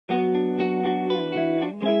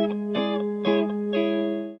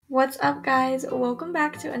What's up guys? Welcome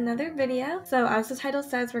back to another video. So as the title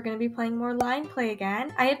says, we're going to be playing more line play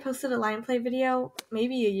again. I had posted a line play video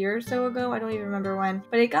maybe a year or so ago, I don't even remember when,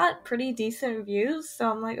 but it got pretty decent views, so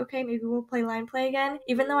I'm like, okay, maybe we'll play line play again,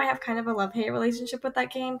 even though I have kind of a love-hate relationship with that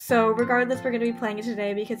game. So regardless, we're going to be playing it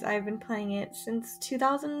today because I've been playing it since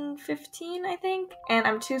 2015, I think, and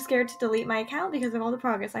I'm too scared to delete my account because of all the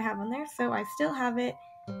progress I have on there, so I still have it,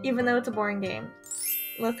 even though it's a boring game.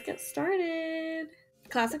 Let's get started!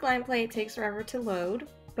 Classic line play takes forever to load,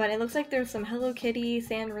 but it looks like there's some Hello Kitty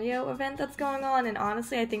Sanrio event that's going on, and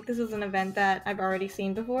honestly I think this is an event that I've already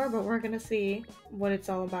seen before, but we're gonna see what it's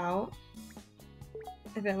all about.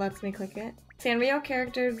 If it lets me click it. Sanrio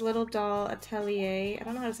characters, little doll, atelier, I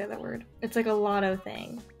don't know how to say that word. It's like a lotto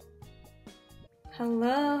thing.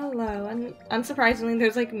 Hello, and unsurprisingly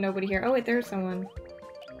there's like nobody here. Oh wait, there's someone.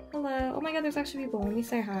 Hello, oh my god, there's actually people, let me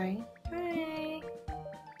say hi. Hi.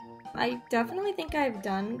 I definitely think I've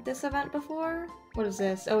done this event before. What is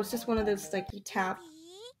this? Oh, it's just one of those, like, you tap.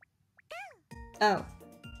 Oh.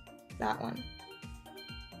 That one.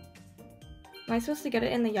 Am I supposed to get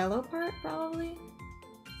it in the yellow part, probably?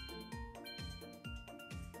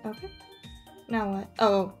 Okay. Now what?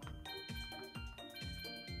 Oh.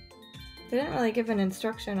 They didn't really give an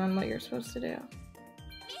instruction on what you're supposed to do.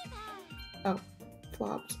 Oh.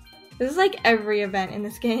 Flopped. This is like every event in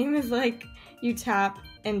this game is like, you tap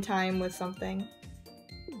in time with something.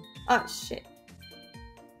 Oh shit.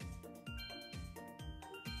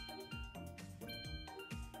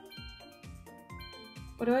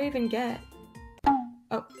 What do I even get?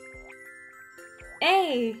 Oh.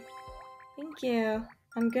 Hey! Thank you.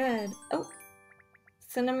 I'm good. Oh.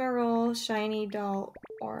 Cinema roll, shiny doll,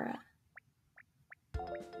 aura.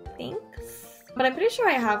 Thanks. But I'm pretty sure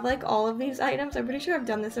I have like all of these items. I'm pretty sure I've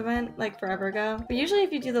done this event like forever ago. But usually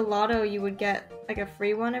if you do the lotto, you would get like a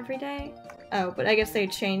free one every day. Oh, but I guess they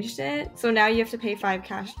changed it. So now you have to pay 5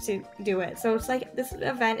 cash to do it. So it's like this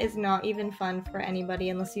event is not even fun for anybody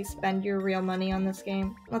unless you spend your real money on this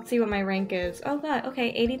game. Let's see what my rank is. Oh god,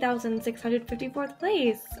 okay, 80,654th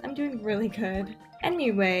place. I'm doing really good.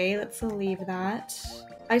 Anyway, let's leave that.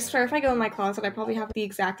 I swear if I go in my closet, I probably have the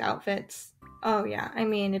exact outfits. Oh yeah, I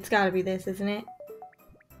mean, it's gotta be this, isn't it?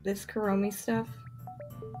 This Kuromi stuff.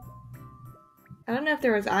 I don't know if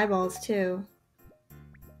there was eyeballs too.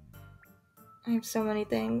 I have so many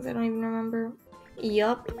things, I don't even remember.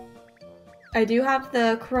 Yup. I do have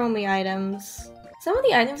the Kuromi items. Some of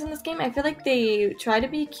the items in this game, I feel like they try to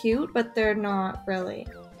be cute, but they're not really.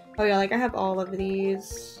 Oh yeah, like I have all of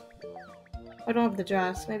these. I don't have the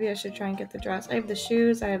dress. Maybe I should try and get the dress. I have the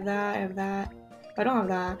shoes, I have that, I have that. I don't have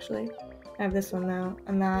that actually. I have this one though,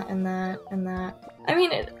 and that, and that, and that. I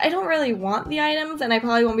mean, I don't really want the items, and I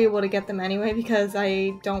probably won't be able to get them anyway because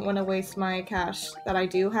I don't want to waste my cash that I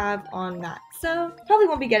do have on that. So, probably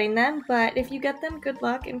won't be getting them, but if you get them, good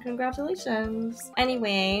luck and congratulations.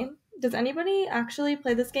 Anyway, does anybody actually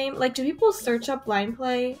play this game? Like, do people search up line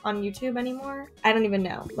play on YouTube anymore? I don't even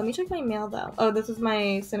know. Let me check my mail though. Oh, this is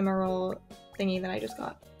my cinema roll thingy that I just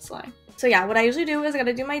got. Sly. So yeah, what I usually do is I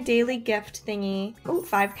gotta do my daily gift thingy. Oh,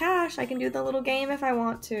 5 cash. I can do the little game if I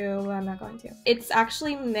want to, but I'm not going to. It's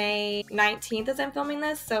actually May 19th as I'm filming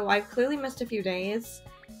this, so I've clearly missed a few days.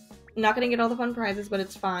 I'm not gonna get all the fun prizes, but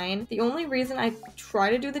it's fine. The only reason I try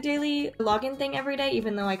to do the daily login thing every day,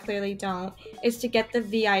 even though I clearly don't, is to get the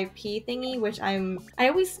VIP thingy, which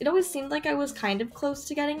it always seemed like I was kind of close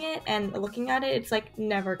to getting it, and looking at it, it's like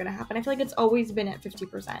never gonna happen. I feel like it's always been at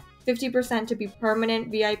 50%. 50% to be permanent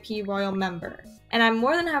VIP royal member. And I'm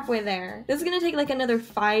more than halfway there. This is gonna take like another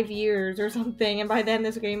 5 years or something, and by then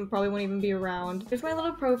this game probably won't even be around. Here's my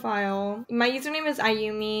little profile. My username is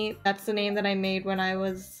Ayumi. That's the name that I made when I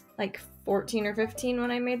was like 14 or 15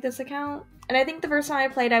 when I made this account. And I think the first time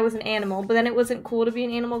I played I was an animal, but then it wasn't cool to be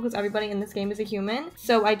an animal because everybody in this game is a human.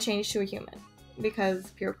 So I changed to a human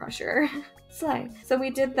because peer pressure. Slay. So we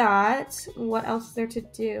did that. What else is there to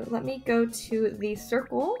do? Let me go to the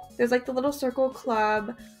circle. There's like the little circle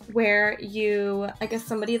club where I guess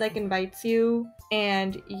somebody like invites you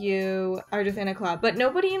and you are just in a club. But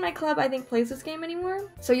nobody in my club I think plays this game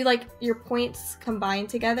anymore. So you like your points combine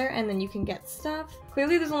together and then you can get stuff.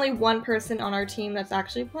 Clearly there's only one person on our team that's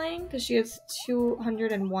actually playing because she has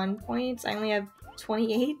 201 points. I only have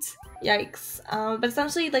 28. Yikes. But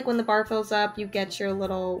essentially, like, when the bar fills up, you get your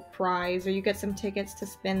little prize, or you get some tickets to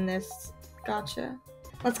spin this. Gotcha.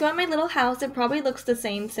 Let's go at my little house. It probably looks the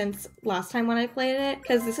same since last time when I played it,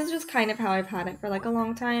 because this is just kind of how I've had it for, like, a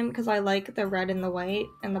long time, because I like the red and the white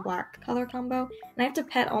and the black color combo. And I have to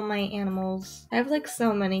pet all my animals. I have, like,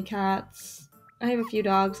 so many cats. I have a few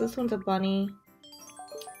dogs. This one's a bunny.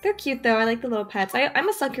 They're cute though, I like the little pets. I'm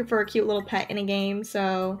a sucker for a cute little pet in a game,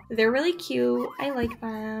 so they're really cute. I like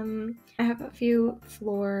them. I have a few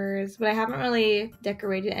floors, but I haven't really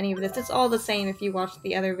decorated any of this. It's all the same if you watched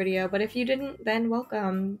the other video, but if you didn't, then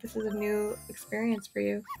welcome. This is a new experience for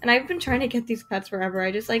you. And I've been trying to get these pets forever.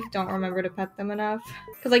 I just like don't remember to pet them enough.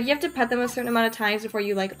 Cause like you have to pet them a certain amount of times before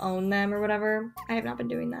you like own them or whatever. I have not been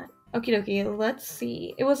doing that. Okie dokie, let's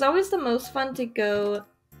see. It was always the most fun to go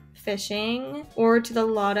fishing or to the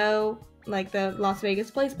lotto, like the Las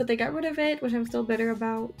Vegas place, but they got rid of it, which I'm still bitter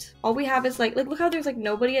about. All we have is like look how there's like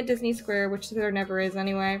nobody at Disney Square, which there never is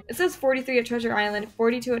anyway. It says 43 at Treasure Island,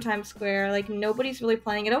 42 at Times Square. Like nobody's really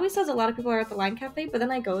playing. It always says a lot of people are at the Line Cafe, but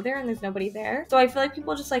then I go there and there's nobody there. So I feel like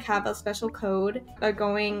people just like have a special code by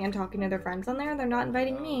going and talking to their friends on there. They're not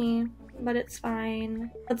inviting me, but it's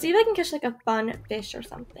fine. Let's see if I can catch like a fun fish or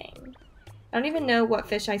something. I don't even know what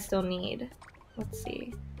fish I still need. Let's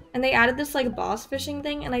see. And they added this like boss fishing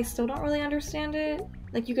thing and I still don't really understand it.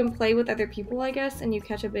 Like you can play with other people, I guess, and you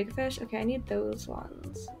catch a big fish. Okay, I need those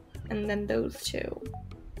ones. And then those two.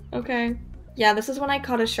 Okay. Yeah, this is when I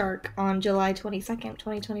caught a shark on July 22nd,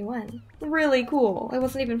 2021. Really cool. I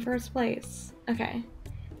wasn't even first place. Okay.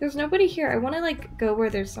 There's nobody here. I want to like go where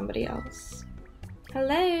there's somebody else.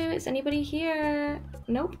 Hello, is anybody here?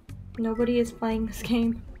 Nope. Nobody is playing this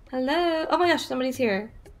game. Hello. Oh my gosh, somebody's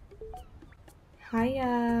here.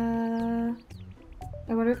 Hiya.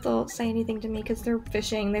 I wonder if they'll say anything to me because they're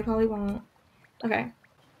fishing. They probably won't. Okay.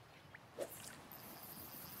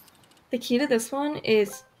 The key to this one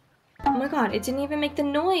is... Oh my god, it didn't even make the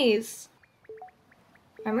noise!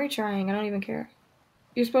 I'm retrying, I don't even care.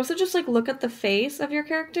 You're supposed to just like look at the face of your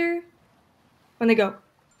character when they go.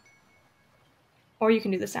 Or you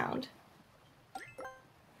can do the sound.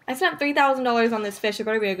 I spent $3,000 on this fish, it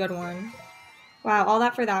better be a good one. Wow, all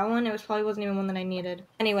that for that one? It probably wasn't even one that I needed.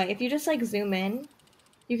 Anyway, if you just like zoom in,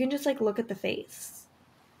 you can just like look at the face.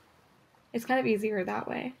 It's kind of easier that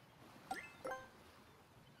way.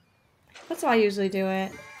 That's how I usually do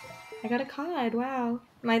it. I got a cod, wow.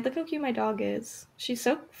 Look how cute my dog is. She's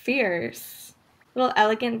so fierce. Little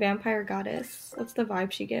elegant vampire goddess. That's the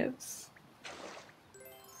vibe she gives.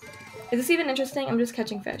 Is this even interesting? I'm just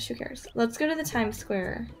catching fish, who cares? Let's go to the Times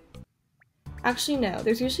Square. Actually, no.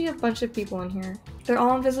 There's usually a bunch of people in here. They're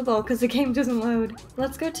all invisible because the game doesn't load.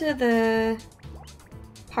 Let's go to the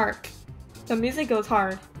park. The music goes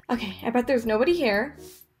hard. Okay, I bet there's nobody here.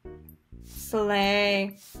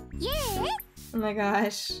 Slay. Yeah. Oh my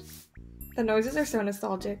gosh. The noises are so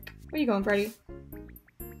nostalgic. Where are you going, Freddy?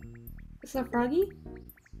 Is that Froggy?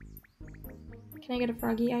 Can I get a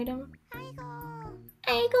Froggy item?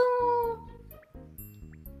 Aigo!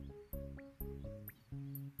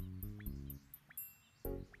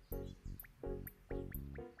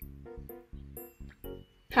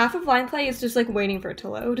 Half of line play is just like waiting for it to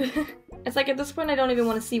load. It's like at this point I don't even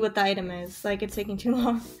want to see what the item is. Like it's taking too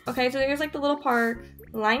long. Okay, so there's like the little park.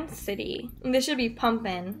 Line City. And this should be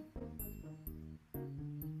pumping.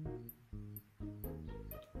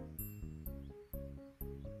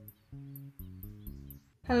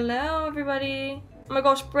 Hello everybody. Oh my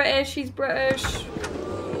gosh, British, he's British.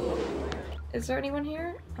 Is there anyone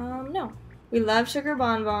here? No. We love Sugar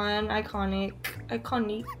Bonbon, iconic.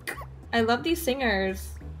 Iconic. I love these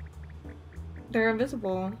singers. They're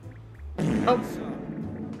invisible. Oh.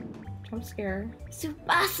 Jump scare.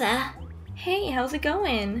 Tsubasa! Hey, how's it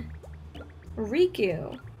going?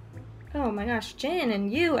 Riku. Oh my gosh, Jin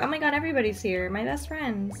and you. Oh my god, everybody's here. My best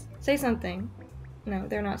friends. Say something. No,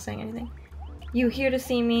 they're not saying anything. You here to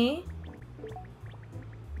see me?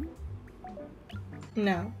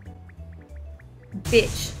 No.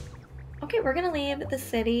 Bitch. Okay, we're gonna leave the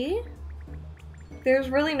city. There's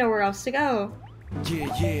really nowhere else to go.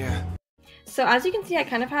 Yeah. So as you can see, I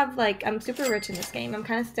kind of have like, I'm super rich in this game. I'm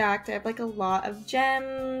kind of stacked. I have like a lot of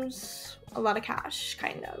gems, a lot of cash,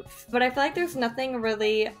 kind of. But I feel like there's nothing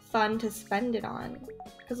really fun to spend it on.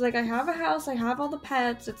 Because like I have a house, I have all the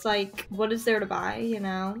pets. It's like, what is there to buy, you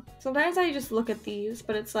know? Sometimes I just look at these,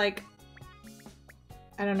 but it's like,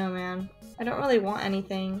 I don't know, man. I don't really want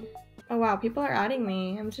anything. Oh wow, people are adding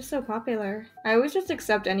me. I'm just so popular. I always just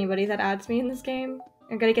accept anybody that adds me in this game.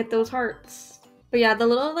 I gotta get those hearts. But yeah, the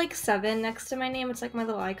little like 7 next to my name, it's like my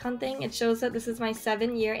little icon thing. It shows that this is my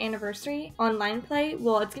 7-year anniversary on lineplay.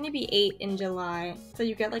 Well, it's gonna be 8 in July. So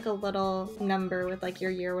you get like a little number with like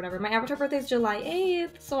your year or whatever. My avatar birthday is July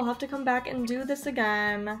 8th, so I'll have to come back and do this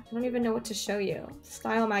again. I don't even know what to show you.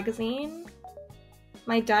 Style magazine.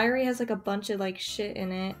 My diary has like a bunch of like shit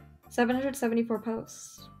in it. 774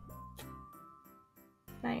 posts.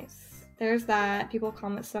 Nice. There's that. People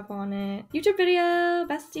comment stuff on it. YouTube video,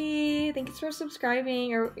 bestie. Thanks for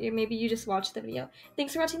subscribing, or maybe you just watched the video.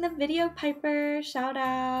 Thanks for watching the video, Piper. Shout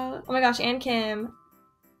out. Oh my gosh, and Kim.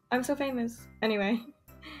 I'm so famous. Anyway.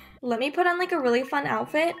 Let me put on like a really fun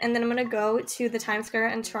outfit, and then I'm gonna go to the Times Square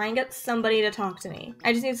and try and get somebody to talk to me.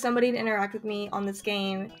 I just need somebody to interact with me on this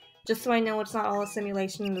game, just so I know it's not all a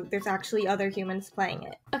simulation, there's actually other humans playing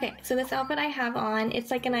it. Okay, so this outfit I have on,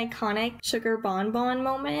 it's like an iconic sugar bonbon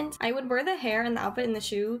moment. I would wear the hair and the outfit and the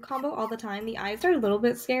shoe combo all the time. The eyes are a little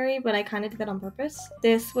bit scary, but I kind of did that on purpose.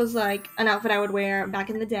 This was like an outfit I would wear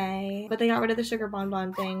back in the day, but they got rid of the sugar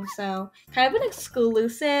bonbon thing, so kind of an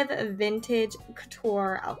exclusive vintage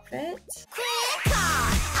couture outfit.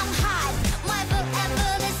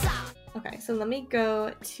 Okay, so let me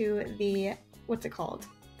go to the, what's it called?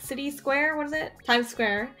 City Square? What is it? Times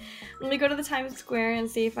Square. Let me go to the Times Square and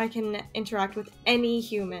see if I can interact with any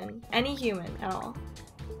human at all.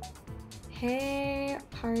 Hey,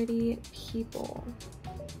 party people.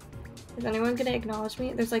 Is anyone gonna acknowledge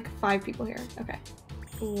me? There's like 5 people here. Okay.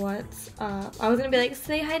 What's up? I was gonna be like,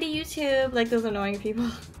 say hi to YouTube, like those annoying people.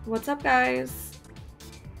 What's up, guys?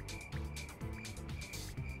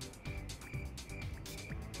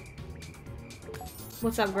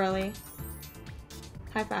 What's up, girly?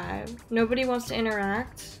 High five. Nobody wants to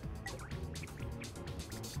interact.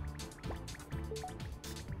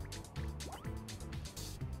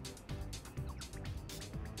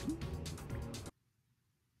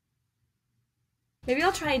 Maybe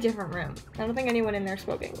I'll try a different room. I don't think anyone in there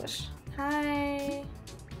spoke English. Hi.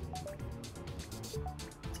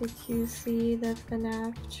 Did you see the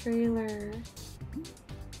FNAF trailer?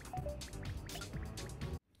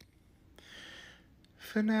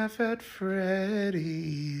 FNAF at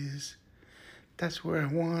Freddy's. That's where I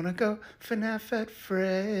wanna go. FNAF at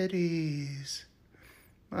Freddy's.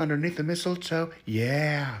 Underneath the mistletoe.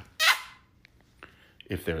 Yeah.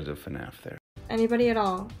 If there's a FNAF there. Anybody at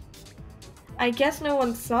all? I guess no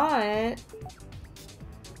one saw it.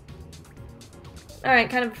 Alright,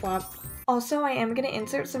 kind of a flop. Also, I am going to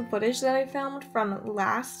insert some footage that I filmed from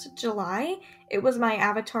last July. It was my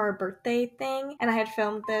avatar birthday thing, and I had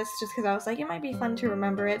filmed this just because I was like, it might be fun to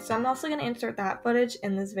remember it. So I'm also going to insert that footage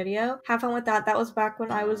in this video. Have fun with that. That was back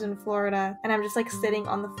when I was in Florida, and I'm just like sitting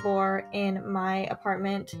on the floor in my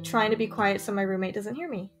apartment trying to be quiet so my roommate doesn't hear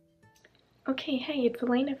me. Okay, hey, it's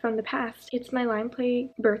Elena from the past. It's my lineplay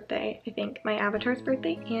birthday, I think, my avatar's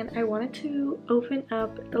birthday, and I wanted to open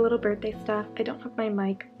up the little birthday stuff. I don't have my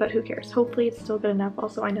mic, but who cares? Hopefully it's still good enough.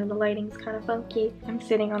 Also, I know the lighting's kind of funky. I'm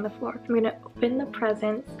sitting on the floor. I'm gonna open the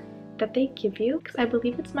presents that they give you, because I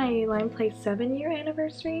believe it's my lineplay 7-year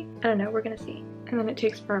anniversary. I don't know, we're gonna see. And then it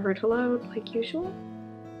takes forever to load, like usual.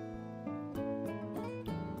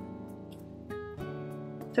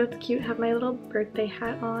 So it's cute, have my little birthday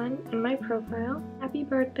hat on in my profile. Happy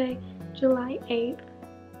birthday, July 8th,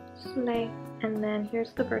 slay. And then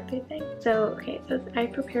here's the birthday thing. So, okay, it says, I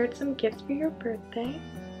prepared some gifts for your birthday.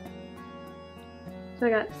 So I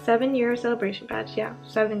got 7-year celebration badge, yeah,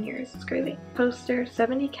 7 years, it's crazy. Poster,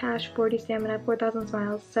 70 cash, 40 stamina, 4,000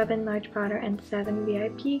 smiles, 7 large powder, and 7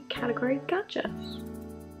 VIP category gotchas.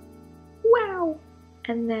 Wow!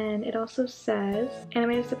 And then it also says,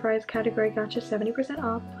 animated surprise category gotcha 70%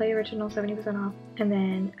 off, play original 70% off, and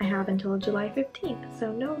then I have until July 15th,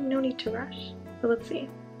 so no need to rush. But let's see,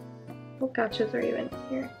 what gotchas are even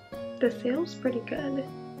here? The sale's pretty good.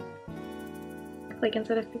 Like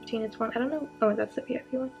instead of 15, it's 1, I don't know, oh that's the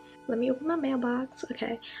VIP one. Let me open my mailbox.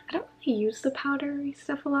 Okay, I don't really use the powdery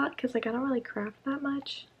stuff a lot, because like I don't really craft that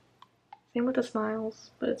much. Same with the smiles,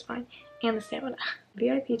 but it's fine. And the stamina.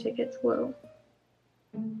 VIP tickets, whoa.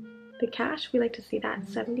 The cash, we like to see that,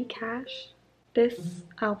 70 cash. This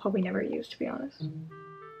I'll probably never use, to be honest.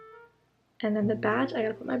 And then the badge, I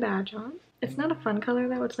gotta put my badge on. It's not a fun color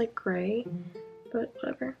though, it's like gray, but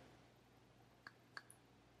whatever.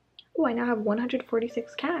 Oh, I now have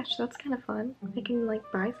 146 cash, that's kind of fun. I can like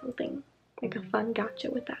buy something, like a fun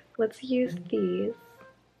gacha with that. Let's use these.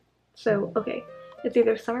 So, okay, it's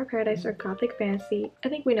either Summer Paradise or Gothic Fantasy. I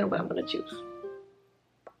think we know what I'm gonna choose.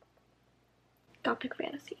 Gothic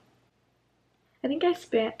Fantasy. I think I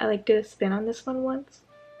did a spin on this one once,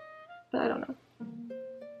 but I don't know.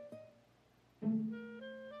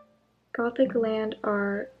 Gothic Land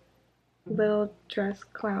are little dress,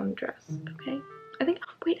 clown dress, okay? I think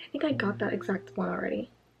I got that exact one already.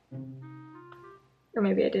 Or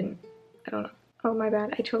maybe I didn't, I don't know. Oh my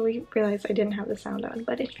bad, I totally realized I didn't have the sound on,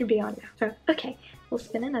 but it should be on now. So, okay, we'll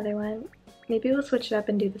spin another one. Maybe we'll switch it up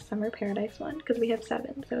and do the Summer Paradise one, because we have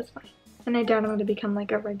 7, so it's fine. And I doubt I'm going to become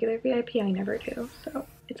like a regular VIP, I never do, so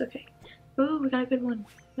it's okay. Ooh, we got a good one.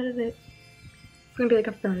 What is it? It's going to be like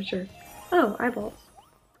a furniture. Oh, eyeballs.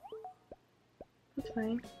 That's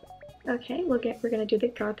fine. Okay, we're gonna do the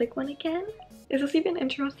gothic one again. Is this even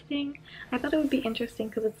interesting? I thought it would be interesting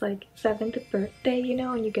because it's like 7th birthday, you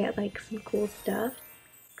know, and you get like some cool stuff.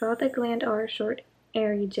 Gothic land R, short,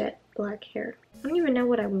 airy jet, black hair. I don't even know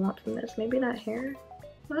what I want from this. Maybe that hair?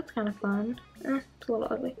 Well, that's kind of fun. It's a little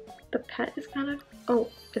ugly. The pet is kind of... Oh,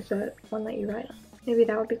 it's the one that you ride on. Maybe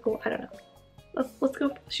that would be cool. I don't know. Let's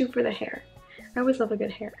go shoot for the hair. I always love a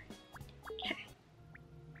good hair. Okay.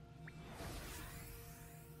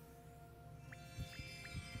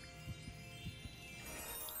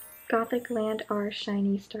 Gothic land R,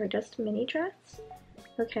 shiny stardust mini dress.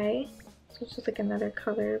 Okay. So it's just like another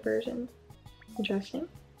color version. Interesting.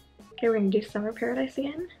 Okay, we're gonna do Summer Paradise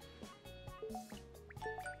again.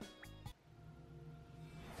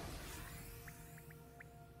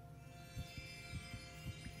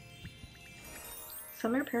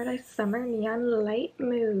 Summer Paradise Summer Neon Light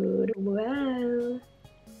Mood. Whoa.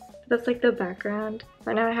 That's like the background.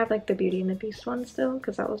 Right now I have like the Beauty and the Beast one still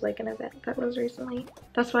because that was like an event that was recently.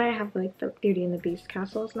 That's why I have like the Beauty and the Beast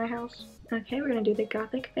castles in my house. Okay, we're gonna do the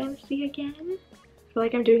Gothic Fantasy again. I feel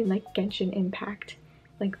like I'm doing like Genshin Impact,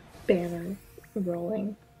 like banner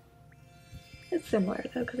rolling. It's similar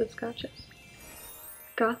though because it's gotchas.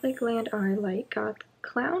 Gothic Land R Light Goth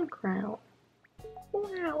Clown Crown.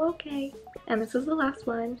 Wow, okay. And this is the last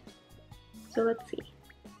one. So let's see.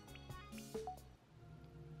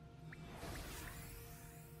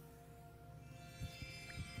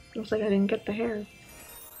 Looks like I didn't get the hair.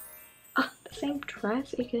 Ah, the same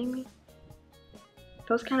dress? Are you kidding me? That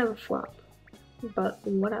was kind of a flop. But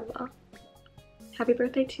whatever. Happy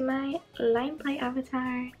birthday to my lineplay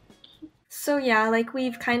avatar. So yeah, like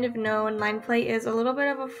we've kind of known, lineplay is a little bit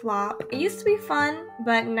of a flop. It used to be fun,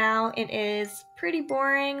 but now it is pretty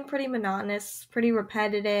boring, pretty monotonous, pretty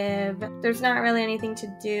repetitive. There's not really anything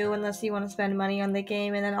to do unless you want to spend money on the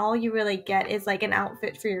game, and then all you really get is like an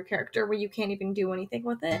outfit for your character where you can't even do anything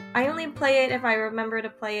with it. I only play it if I remember to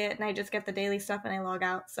play it, and I just get the daily stuff and I log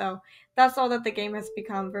out, so that's all that the game has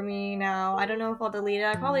become for me now. I don't know if I'll delete it.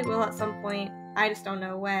 I probably will at some point. I just don't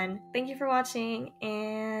know when. Thank you for watching,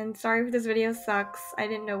 and sorry if this video sucks. I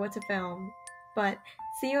didn't know what to film. But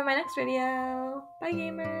see you in my next video. Bye,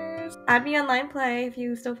 gamers. Add me on lineplay if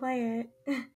you still play it.